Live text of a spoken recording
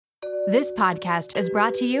This podcast is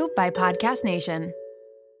brought to you by Podcast Nation.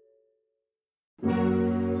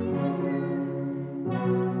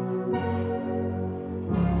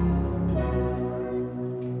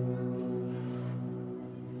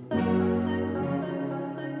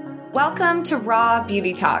 Welcome to Raw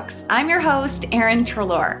Beauty Talks. I'm your host, Erin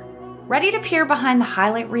Treloar. Ready to peer behind the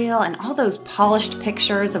highlight reel and all those polished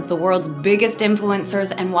pictures of the world's biggest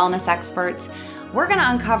influencers and wellness experts? We're going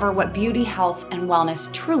to uncover what beauty, health, and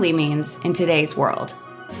wellness truly means in today's world.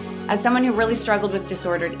 As someone who really struggled with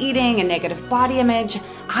disordered eating and negative body image,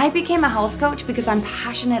 I became a health coach because I'm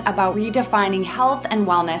passionate about redefining health and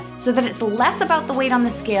wellness so that it's less about the weight on the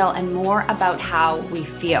scale and more about how we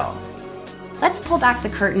feel. Let's pull back the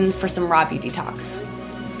curtain for some Raw Beauty Talks.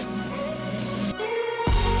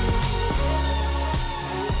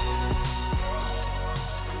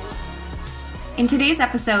 In today's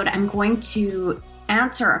episode, I'm going to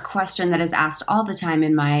answer a question that is asked all the time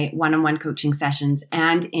in my one-on-one coaching sessions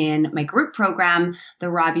and in my group program, the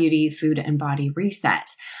Raw Beauty Food and Body Reset.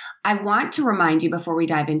 I want to remind you before we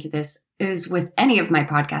dive into this, is with any of my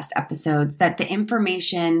podcast episodes, that the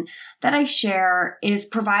information that I share is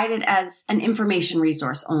provided as an information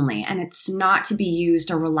resource only, and it's not to be used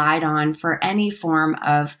or relied on for any form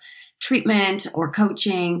of treatment or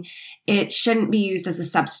coaching. It shouldn't be used as a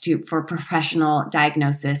substitute for professional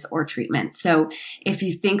diagnosis or treatment. So if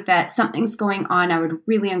you think that something's going on, I would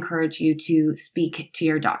really encourage you to speak to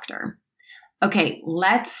your doctor. Okay,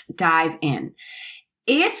 let's dive in.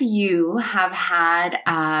 If you have had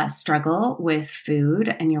a struggle with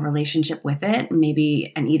food and your relationship with it,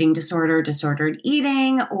 maybe an eating disorder, disordered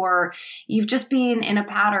eating, or you've just been in a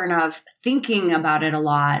pattern of thinking about it a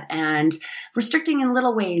lot and restricting in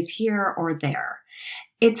little ways here or there,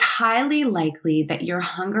 it's highly likely that your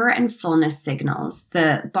hunger and fullness signals,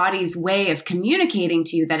 the body's way of communicating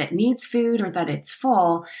to you that it needs food or that it's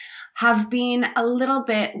full, have been a little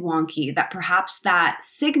bit wonky, that perhaps that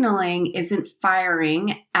signaling isn't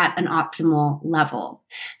firing at an optimal level.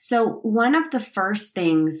 So one of the first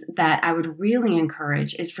things that I would really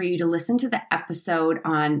encourage is for you to listen to the episode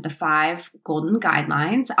on the 5 golden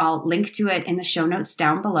guidelines. I'll link to it in the show notes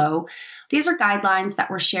down below. These are guidelines that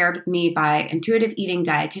were shared with me by intuitive eating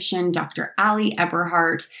dietitian, Dr. Ali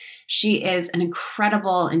Eberhardt. She is an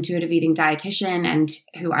incredible intuitive eating dietitian and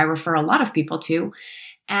who I refer a lot of people to.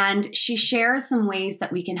 And she shares some ways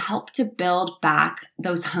that we can help to build back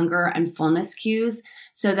those hunger and fullness cues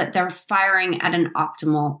so that they're firing at an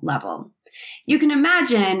optimal level. You can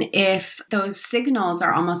imagine if those signals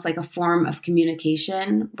are almost like a form of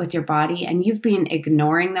communication with your body and you've been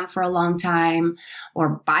ignoring them for a long time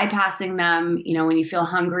or bypassing them. You know, when you feel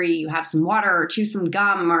hungry, you have some water or chew some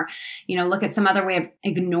gum or, look at some other way of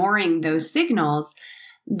ignoring those signals.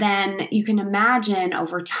 Then you can imagine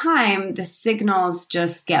over time, the signals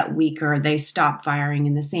just get weaker. They stop firing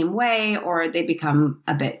in the same way, or they become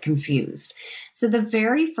a bit confused. So the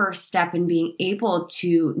very first step in being able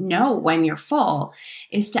to know when you're full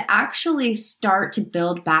is to actually start to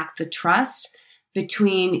build back the trust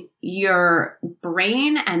between your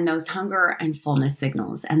brain and those hunger and fullness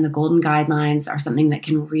signals. And the golden guidelines are something that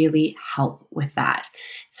can really help with that.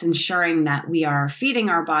 It's ensuring that we are feeding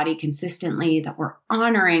our body consistently, that we're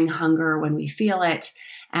honoring hunger when we feel it.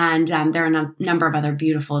 And there are a number of other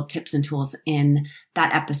beautiful tips and tools in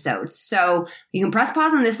that episode. So you can press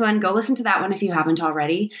pause on this one, go listen to that one if you haven't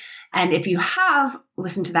already. And if you have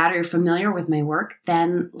listened to that or you're familiar with my work,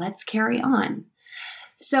 then let's carry on.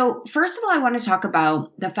 So first of all, I want to talk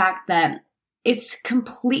about the fact that it's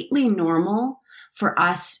completely normal for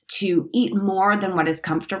us to eat more than what is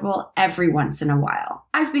comfortable every once in a while.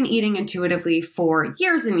 I've been eating intuitively for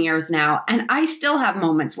years and years now, and I still have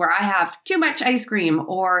moments where I have too much ice cream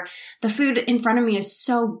or the food in front of me is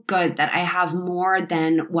so good that I have more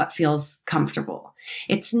than what feels comfortable.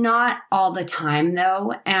 It's not all the time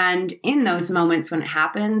though, and in those moments when it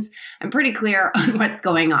happens, I'm pretty clear on what's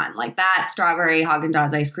going on. Like that strawberry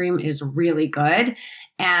Haagen-Dazs ice cream is really good,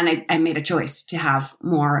 and I made a choice to have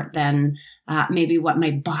more than maybe what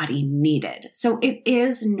my body needed. So it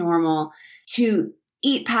is normal to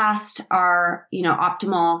eat past our,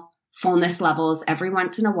 optimal fullness levels every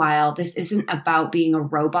once in a while. This isn't about being a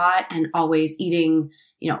robot and always eating,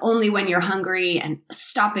 only when you're hungry and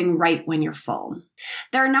stopping right when you're full.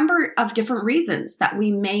 There are a number of different reasons that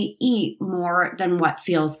we may eat more than what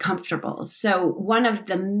feels comfortable. So one of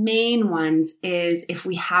the main ones is if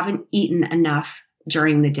we haven't eaten enough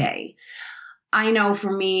during the day. I know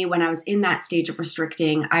for me, when I was in that stage of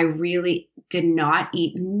restricting, I really did not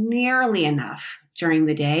eat nearly enough during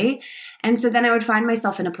the day. And so then I would find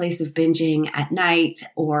myself in a place of binging at night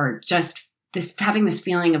or just having this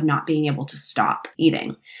feeling of not being able to stop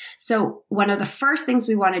eating. So one of the first things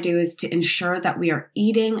we want to do is to ensure that we are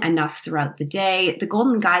eating enough throughout the day. The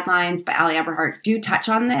Golden Guidelines by Ali Eberhart do touch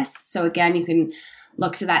on this. So again, you can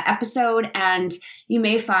look to that episode, and you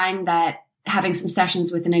may find that having some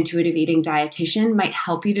sessions with an intuitive eating dietitian might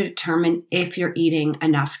help you to determine if you're eating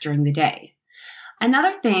enough during the day.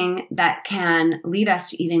 Another thing that can lead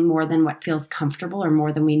us to eating more than what feels comfortable or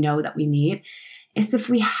more than we know that we need is if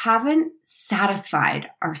we haven't satisfied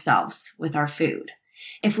ourselves with our food.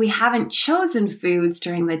 If we haven't chosen foods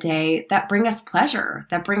during the day that bring us pleasure,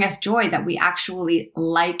 that bring us joy, that we actually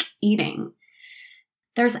like eating.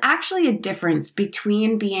 There's actually a difference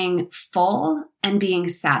between being full and being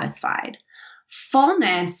satisfied.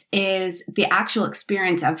 Fullness is the actual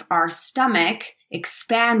experience of our stomach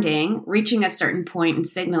expanding, reaching a certain point and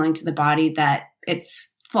signaling to the body that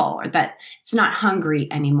it's full or that it's not hungry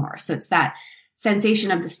anymore. So it's that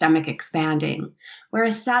sensation of the stomach expanding.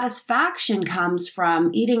 Whereas satisfaction comes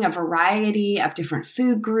from eating a variety of different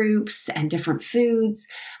food groups and different foods,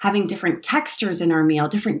 having different textures in our meal,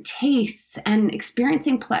 different tastes, and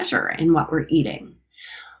experiencing pleasure in what we're eating.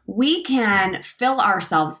 We can fill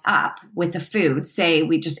ourselves up with the food. Say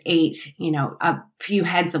we just ate, a few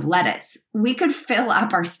heads of lettuce. We could fill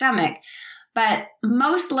up our stomach, but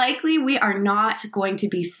most likely we are not going to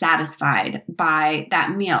be satisfied by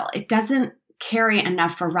that meal. It doesn't carry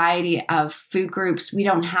enough variety of food groups. We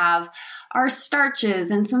don't have our starches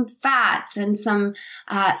and some fats and some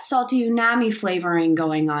salty umami flavoring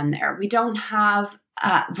going on there. We don't have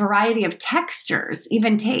a variety of textures,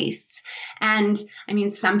 even tastes. And I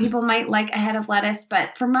mean, some people might like a head of lettuce,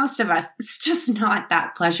 but for most of us, it's just not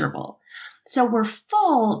that pleasurable. So we're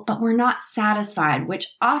full, but we're not satisfied, which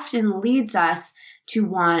often leads us to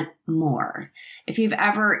want more. If you've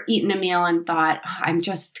ever eaten a meal and thought, I'm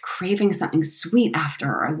just craving something sweet after,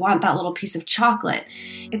 or I want that little piece of chocolate,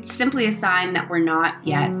 it's simply a sign that we're not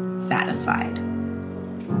yet satisfied.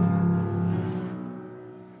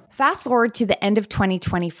 Fast forward to the end of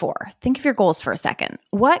 2024. Think of your goals for a second.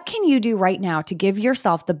 What can you do right now to give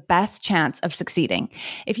yourself the best chance of succeeding?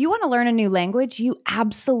 If you want to learn a new language, you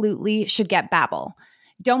absolutely should get Babbel.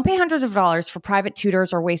 Don't pay hundreds of dollars for private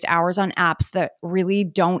tutors or waste hours on apps that really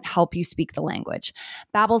don't help you speak the language.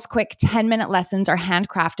 Babbel's quick 10-minute lessons are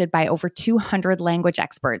handcrafted by over 200 language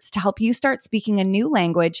experts to help you start speaking a new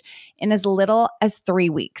language in as little as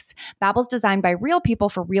 3 weeks. Babbel's designed by real people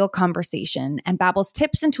for real conversation, and Babbel's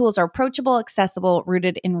tips and tools are approachable, accessible,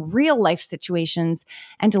 rooted in real-life situations,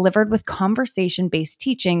 and delivered with conversation-based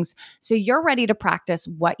teachings so you're ready to practice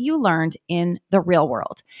what you learned in the real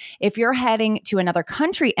world. If you're heading to another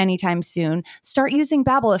country anytime soon, start using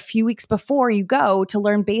Babbel a few weeks before you go to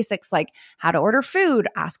learn basics like how to order food,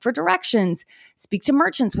 ask for directions, speak to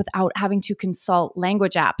merchants without having to consult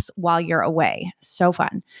language apps while you're away. So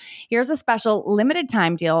fun. Here's a special limited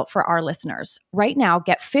time deal for our listeners. Right now,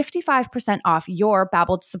 get 55% off your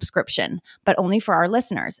Babbel subscription, but only for our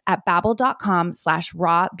listeners at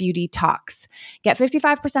babbel.com/rawbeautytalks. Get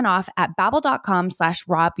 55% off at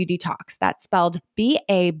babbel.com/rawbeautytalks. That's spelled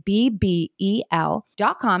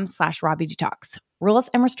babbel.com/rawbeautytalks. Rules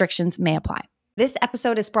and restrictions may apply. This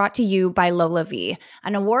episode is brought to you by LolaVie,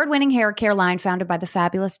 an award-winning hair care line founded by the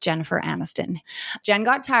fabulous Jennifer Aniston. Jen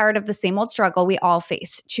got tired of the same old struggle we all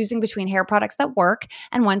face, choosing between hair products that work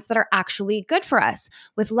and ones that are actually good for us.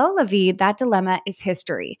 With LolaVie, that dilemma is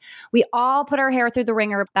history. We all put our hair through the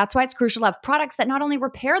ringer. That's why it's crucial to have products that not only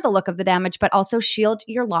repair the look of the damage, but also shield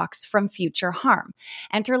your locks from future harm.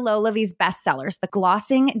 Enter LolaVie's bestsellers, the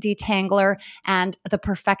Glossing Detangler and the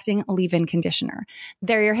Perfecting Leave-In Conditioner.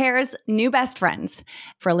 They're your hair's new best friends.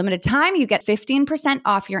 For a limited time, you get 15%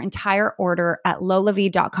 off your entire order at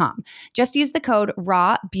lolavie.com. Just use the code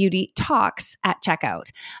RAWBEAUTYTALKS at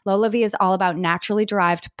checkout. LolaVie is all about naturally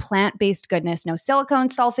derived plant-based goodness, no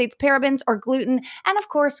silicones, sulfates, parabens, or gluten, and of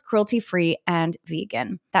course, cruelty-free and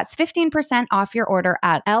vegan. That's 15% off your order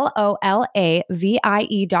at LOLAVIE.com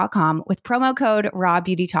with promo code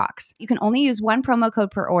RAWBEAUTYTALKS. You can only use one promo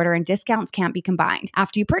code per order and discounts can't be combined.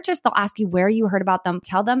 After you purchase, they'll ask you where you heard about them.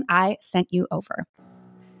 Tell them I sent you over.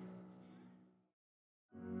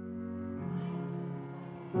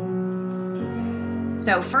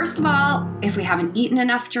 So first of all, if we haven't eaten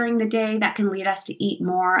enough during the day, that can lead us to eat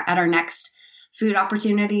more at our next food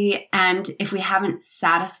opportunity. And if we haven't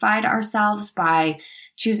satisfied ourselves by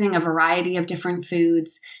choosing a variety of different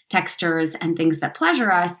foods, textures, and things that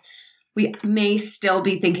pleasure us, we may still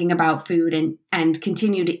be thinking about food and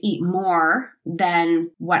continue to eat more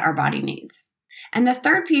than what our body needs. And the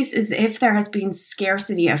third piece is if there has been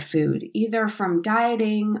scarcity of food, either from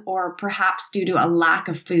dieting or perhaps due to a lack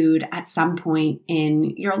of food at some point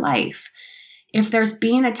in your life. If there's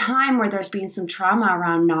been a time where there's been some trauma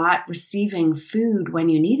around not receiving food when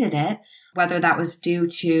you needed it, whether that was due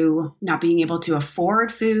to not being able to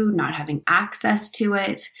afford food, not having access to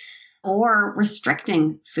it, or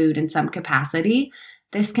restricting food in some capacity,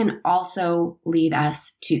 this can also lead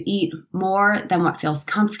us to eat more than what feels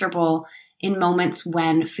comfortable in moments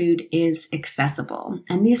when food is accessible.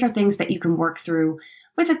 And these are things that you can work through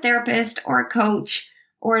with a therapist or a coach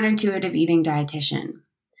or an intuitive eating dietitian.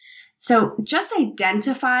 So just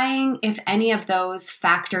identifying if any of those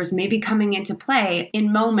factors may be coming into play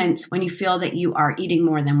in moments when you feel that you are eating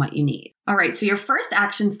more than what you need. All right, so your first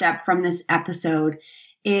action step from this episode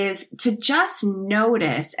is to just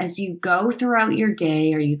notice as you go throughout your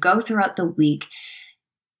day or you go throughout the week,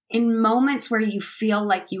 in moments where you feel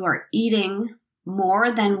like you are eating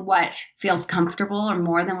more than what feels comfortable or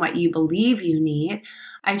more than what you believe you need,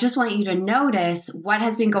 I just want you to notice what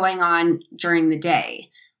has been going on during the day.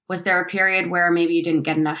 Was there a period where maybe you didn't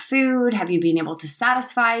get enough food? Have you been able to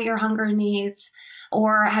satisfy your hunger needs?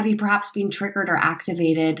 Or have you perhaps been triggered or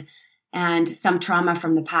activated and some trauma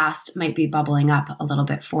from the past might be bubbling up a little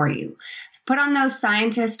bit for you? Put on those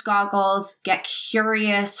scientist goggles, get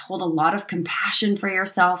curious, hold a lot of compassion for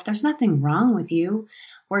yourself. There's nothing wrong with you.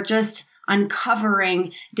 We're just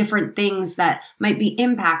uncovering different things that might be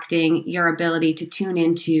impacting your ability to tune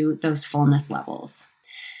into those fullness levels.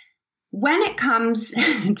 When it comes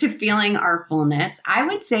to feeling our fullness, I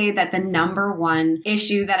would say that the number one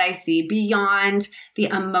issue that I see beyond the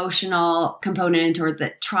emotional component or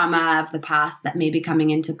the trauma of the past that may be coming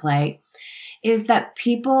into play is that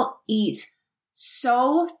people eat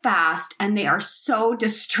so fast and they are so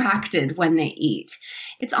distracted when they eat.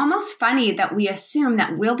 It's almost funny that we assume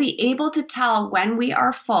that we'll be able to tell when we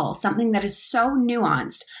are full, something that is so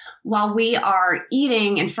nuanced, while we are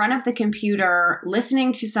eating in front of the computer,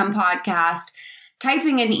 listening to some podcast,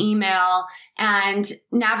 typing an email, and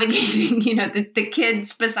navigating, the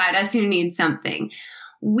kids beside us who need something.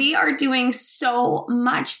 We are doing so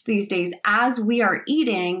much these days as we are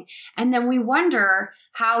eating, and then we wonder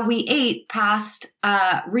how we ate past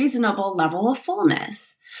a reasonable level of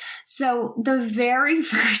fullness. So the very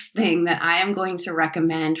first thing that I am going to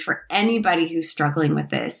recommend for anybody who's struggling with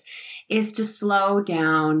this is to slow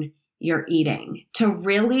down your eating, to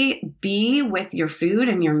really be with your food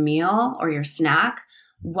and your meal or your snack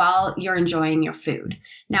while you're enjoying your food.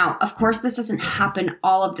 Now, of course, this doesn't happen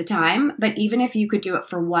all of the time, but even if you could do it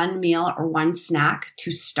for one meal or one snack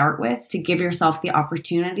to start with, to give yourself the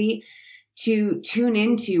opportunity to tune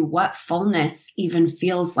into what fullness even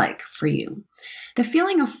feels like for you. The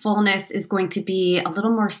feeling of fullness is going to be a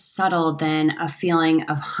little more subtle than a feeling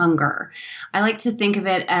of hunger. I like to think of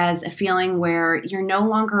it as a feeling where you're no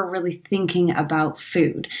longer really thinking about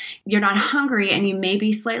food. You're not hungry and you may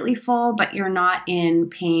be slightly full, but you're not in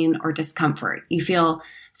pain or discomfort. You feel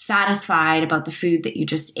satisfied about the food that you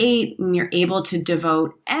just ate, and you're able to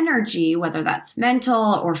devote energy, whether that's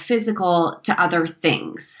mental or physical, to other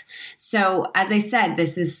things. So, as I said,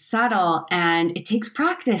 this is subtle and it takes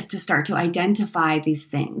practice to start to identify these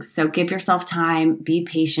things. So give yourself time, be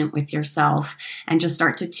patient with yourself, and just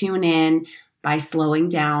start to tune in by slowing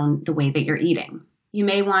down the way that you're eating. You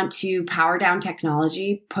may want to power down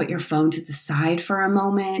technology, put your phone to the side for a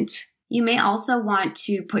moment. You may also want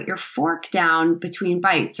to put your fork down between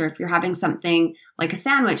bites, or if you're having something like a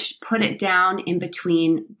sandwich, put it down in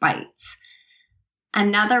between bites.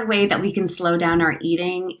 Another way that we can slow down our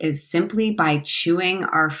eating is simply by chewing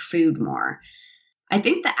our food more. I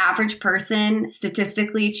think the average person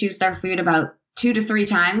statistically chews their food about 2 to 3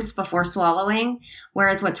 times before swallowing,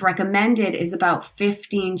 whereas what's recommended is about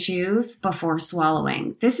 15 chews before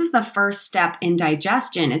swallowing. This is the first step in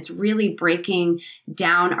digestion. It's really breaking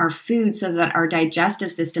down our food so that our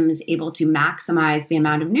digestive system is able to maximize the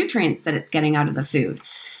amount of nutrients that it's getting out of the food.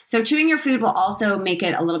 So chewing your food will also make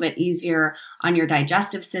it a little bit easier on your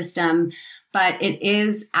digestive system, but it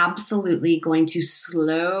is absolutely going to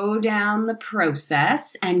slow down the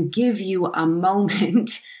process and give you a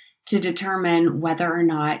moment to determine whether or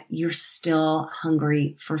not you're still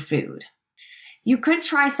hungry for food. You could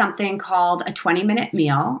try something called a 20-minute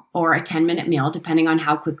meal or a 10-minute meal, depending on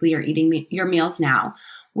how quickly you're eating your meals now,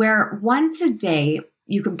 where once a day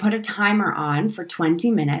you can put a timer on for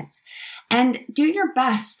 20 minutes and do your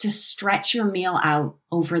best to stretch your meal out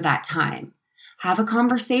over that time. Have a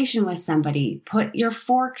conversation with somebody, put your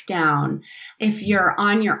fork down. If you're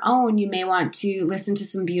on your own, you may want to listen to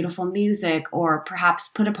some beautiful music or perhaps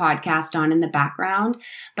put a podcast on in the background,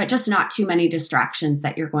 but just not too many distractions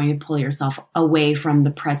that you're going to pull yourself away from the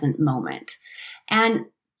present moment. And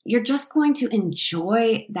you're just going to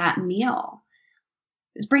enjoy that meal.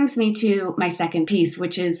 This brings me to my second piece,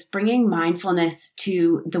 which is bringing mindfulness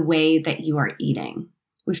to the way that you are eating.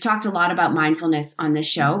 We've talked a lot about mindfulness on this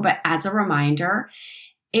show, but as a reminder,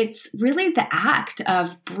 it's really the act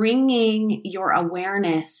of bringing your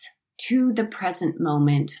awareness to the present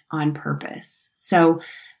moment on purpose. So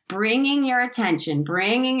bringing your attention,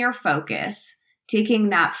 bringing your focus, taking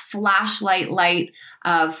that flashlight light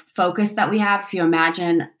of focus that we have. If you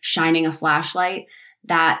imagine shining a flashlight,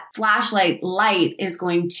 that flashlight light is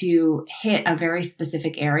going to hit a very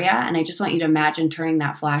specific area. And I just want you to imagine turning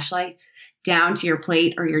that flashlight down to your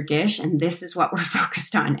plate or your dish. And this is what we're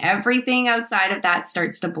focused on. Everything outside of that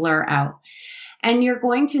starts to blur out. And you're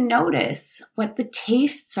going to notice what the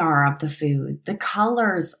tastes are of the food, the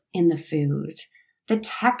colors in the food, the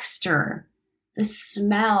texture, the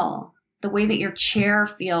smell, the way that your chair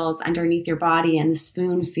feels underneath your body and the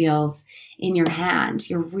spoon feels in your hand.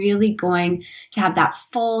 You're really going to have that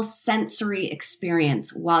full sensory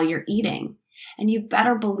experience while you're eating. And you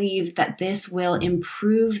better believe that this will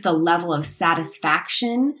improve the level of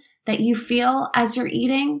satisfaction that you feel as you're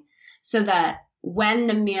eating, so that when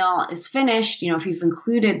the meal is finished, if you've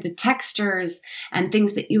included the textures and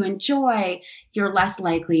things that you enjoy, you're less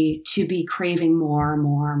likely to be craving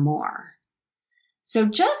more. So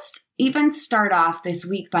just even start off this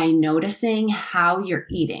week by noticing how you're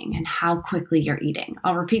eating and how quickly you're eating.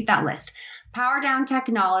 I'll repeat that list. Power down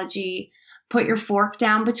technology, put your fork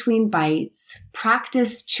down between bites,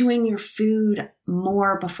 practice chewing your food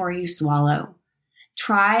more before you swallow.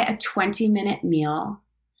 Try a 20-minute meal,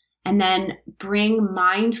 and then bring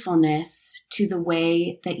mindfulness to the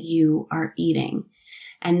way that you are eating.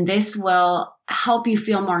 And this will help you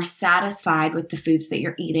feel more satisfied with the foods that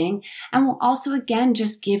you're eating, and will also, again,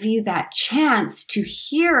 just give you that chance to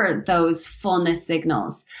hear those fullness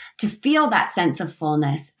signals, to feel that sense of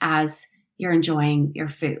fullness as you're enjoying your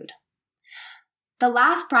food. The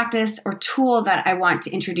last practice or tool that I want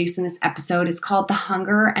to introduce in this episode is called the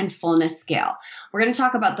Hunger and Fullness Scale. We're going to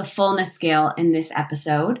talk about the fullness scale in this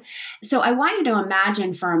episode. So I want you to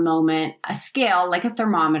imagine for a moment a scale like a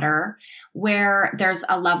thermometer where there's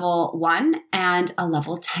a level 1 and a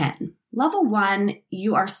level 10. Level 1,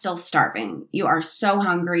 you are still starving. You are so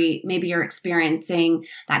hungry. Maybe you're experiencing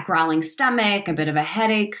that growling stomach, a bit of a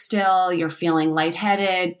headache still. You're feeling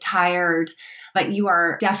lightheaded, tired, but you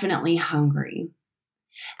are definitely hungry.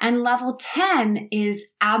 And level 10 is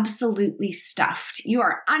absolutely stuffed. You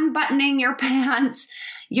are unbuttoning your pants.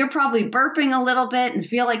 You're probably burping a little bit and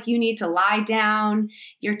feel like you need to lie down.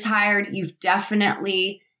 You're tired. You've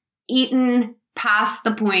definitely eaten past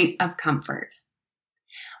the point of comfort.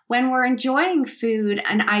 When we're enjoying food,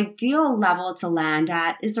 an ideal level to land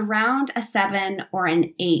at is around a 7 or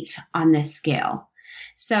an 8 on this scale.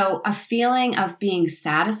 So a feeling of being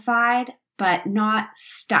satisfied, but not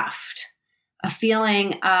stuffed. A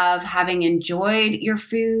feeling of having enjoyed your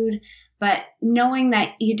food, but knowing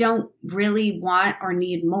that you don't really want or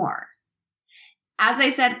need more. As I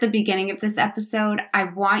said at the beginning of this episode, I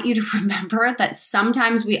want you to remember that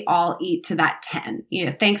sometimes we all eat to that 10.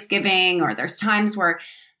 Thanksgiving, or there's times where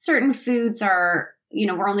certain foods are,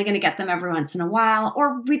 we're only going to get them every once in a while,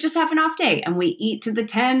 or we just have an off day and we eat to the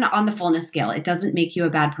 10 on the fullness scale. It doesn't make you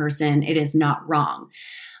a bad person. It is not wrong.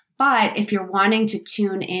 But if you're wanting to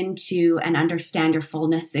tune into and understand your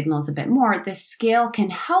fullness signals a bit more, this scale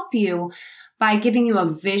can help you by giving you a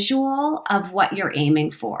visual of what you're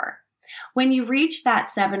aiming for. When you reach that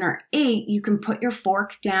 7 or 8, you can put your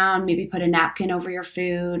fork down, maybe put a napkin over your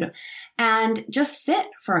food, and just sit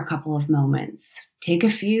for a couple of moments. Take a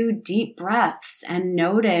few deep breaths and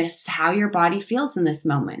notice how your body feels in this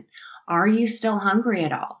moment. Are you still hungry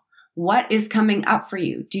at all? What is coming up for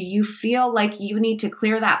you? Do you feel like you need to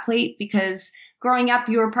clear that plate because growing up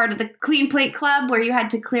you were part of the clean plate club where you had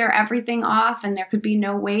to clear everything off and there could be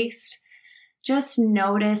no waste? Just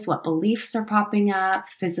notice what beliefs are popping up,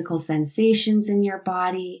 physical sensations in your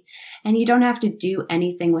body, and you don't have to do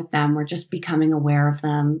anything with them. We're just becoming aware of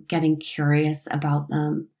them, getting curious about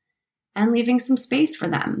them, and leaving some space for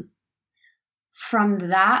them. From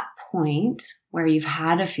that point where you've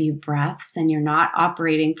had a few breaths and you're not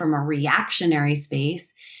operating from a reactionary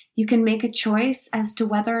space, you can make a choice as to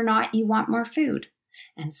whether or not you want more food.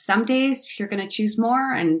 And some days you're going to choose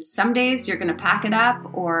more, and some days you're going to pack it up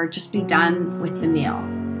or just be done with the meal.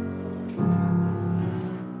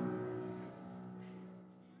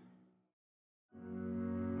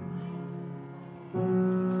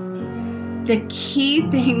 The key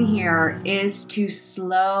thing here is to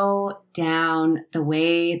slow down the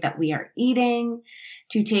way that we are eating,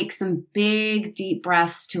 to take some big, deep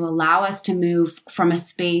breaths to allow us to move from a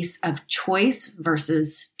space of choice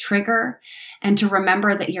versus trigger, and to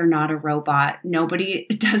remember that you're not a robot. Nobody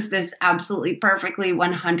does this absolutely perfectly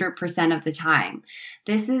 100% of the time.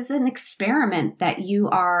 This is an experiment that you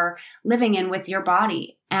are living in with your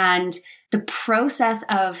body. And the process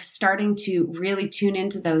of starting to really tune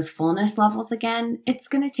into those fullness levels again, it's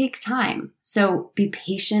going to take time. So be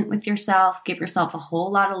patient with yourself, give yourself a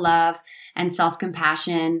whole lot of love and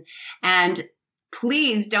self-compassion. And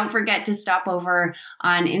please don't forget to stop over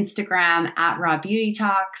on Instagram at Raw Beauty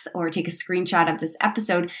Talks or take a screenshot of this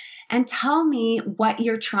episode and tell me what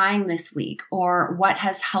you're trying this week or what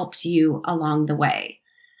has helped you along the way.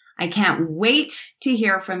 I can't wait to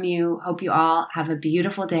hear from you. Hope you all have a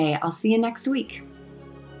beautiful day. I'll see you next week.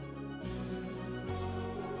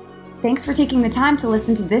 Thanks for taking the time to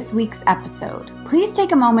listen to this week's episode. Please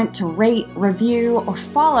take a moment to rate, review, or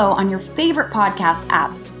follow on your favorite podcast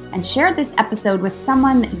app and share this episode with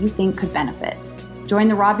someone that you think could benefit. Join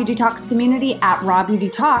the Raw Beauty Talks community at Raw Beauty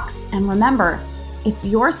Talks, and remember, it's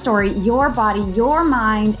your story, your body, your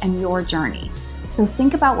mind, and your journey. So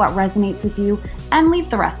think about what resonates with you and leave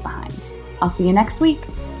the rest behind. I'll see you next week.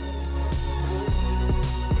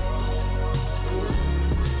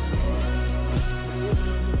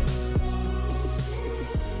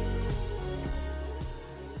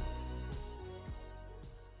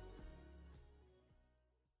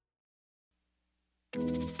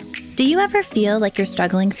 Do you ever feel like you're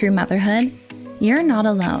struggling through motherhood? You're not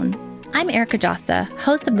alone. I'm Erica Jossa,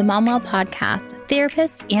 host of the Momwell podcast,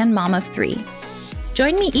 therapist, and mom of 3.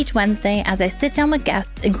 Join me each Wednesday as I sit down with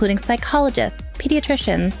guests, including psychologists,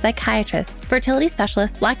 pediatricians, psychiatrists, fertility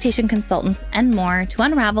specialists, lactation consultants, and more to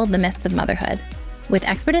unravel the myths of motherhood. With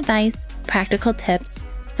expert advice, practical tips,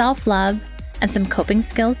 self-love, and some coping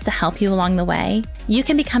skills to help you along the way, you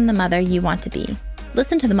can become the mother you want to be.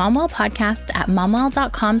 Listen to the Momwell podcast at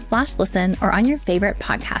momwell.com/listen or on your favorite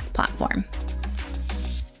podcast platform.